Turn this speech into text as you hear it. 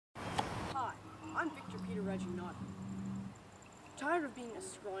Reginata. Tired of being a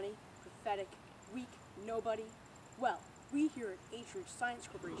scrawny, pathetic, weak nobody? Well, we here at H-Ridge Science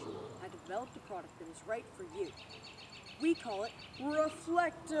Corporation have developed a product that is right for you. We call it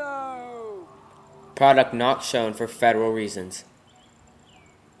Reflecto! Product not shown for federal reasons.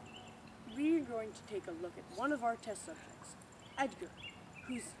 We are going to take a look at one of our test subjects, Edgar,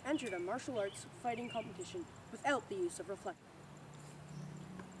 who's entered a martial arts fighting competition without the use of Reflecto.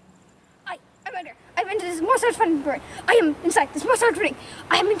 I'm Edgar. I've entered this martial arts fighting program. I am inside this martial arts ring.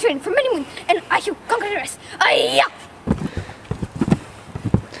 I have been trained for many moons, and I shall conquer the rest. Ay-ya!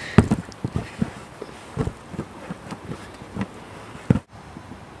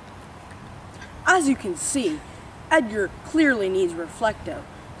 As you can see, Edgar clearly needs Reflecto.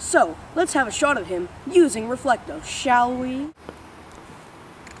 So, let's have a shot of him using Reflecto, shall we?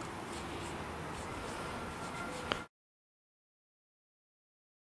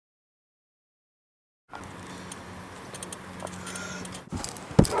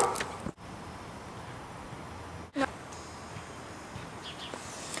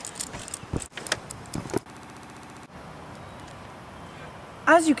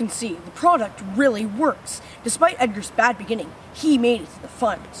 As you can see, the product really works. Despite Edgar's bad beginning, he made it to the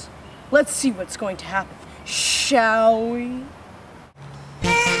finals. Let's see what's going to happen, shall we?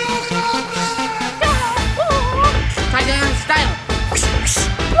 Tiger style.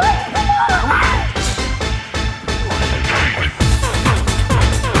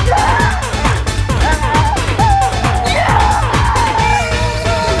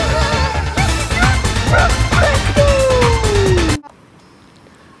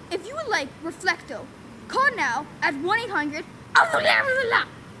 If you would like Reflecto, call now at 1-800.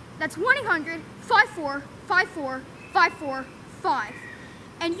 That's 1-800-54-54-545,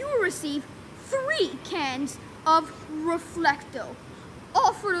 and you will receive 3 cans of Reflecto,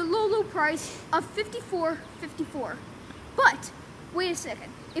 all for the low price of $54.54. But wait a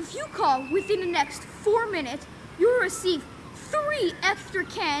second. If you call within the next 4 minutes, you will receive 3 extra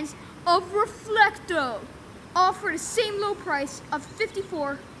cans of Reflecto, all for the same low price of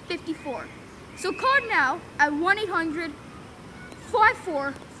 $54.54. So call now at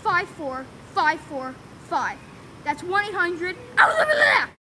 1-800-54-54545. That's 1-800.